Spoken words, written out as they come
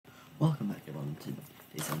Welcome back everyone to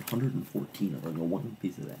day 714 of our One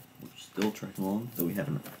Piece of that. We're still tracking along, though we have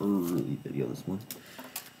an early video this morning,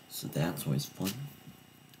 so that's always fun.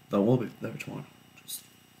 But we'll be there tomorrow, just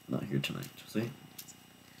not here tonight. See? Here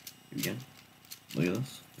we go. Look at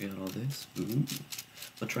this. We got all this. Ooh.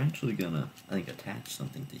 But we're actually gonna, I think, attach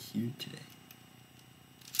something to here today.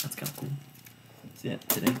 That's kind of cool. So yeah,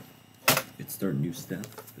 today, it's start a new step,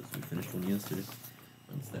 because we finished one yesterday.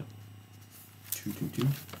 One step. 222.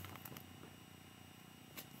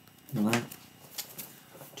 Black.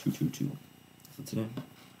 222. So today,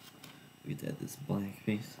 we get to add this black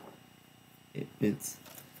face. It fits.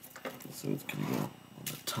 So it's gonna go on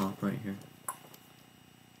the top right here.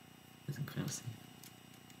 You can kind of see.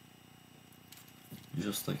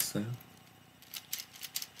 Just like so.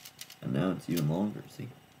 And now it's even longer, see?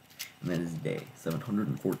 And that is day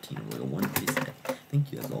 714 of like a One Piece day.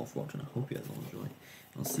 Thank you guys all for watching. I hope you guys all enjoy.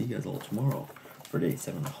 I'll see you guys all tomorrow for day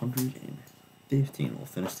 715. We'll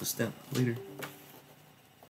finish the step later.